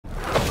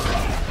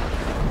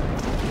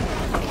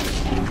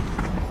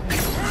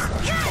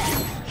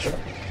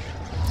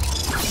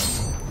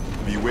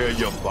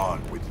your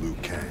bond with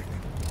LiuKang.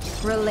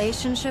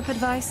 Relationship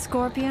advice,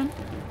 Scorpion?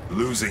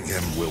 Losing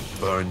him will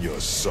burn your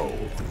soul.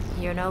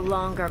 You're no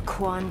longer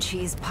Quan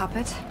Chi's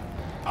puppet?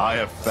 I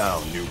have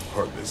found new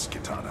purpose,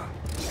 Kitana.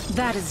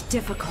 That is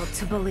difficult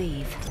to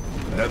believe.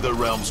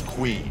 Netherrealm's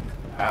queen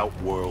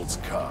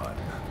outworlds Khan.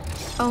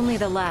 Only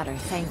the latter,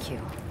 thank you.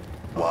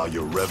 While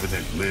your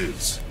revenant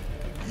lives,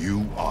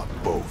 you are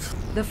both.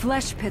 The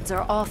flesh pits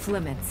are off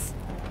limits.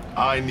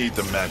 I need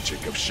the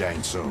magic of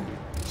Shang Tsung.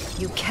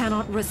 You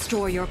cannot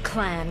restore your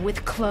clan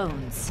with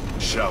clones.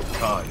 Shao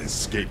Kahn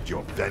escaped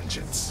your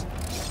vengeance.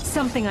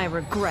 Something I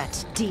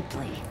regret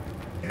deeply.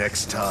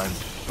 Next time,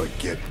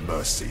 forget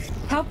mercy.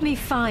 Help me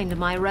find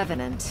my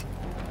revenant.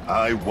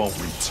 I won't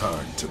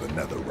return to the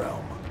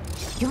Netherrealm.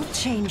 You'll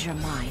change your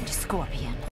mind, Scorpion.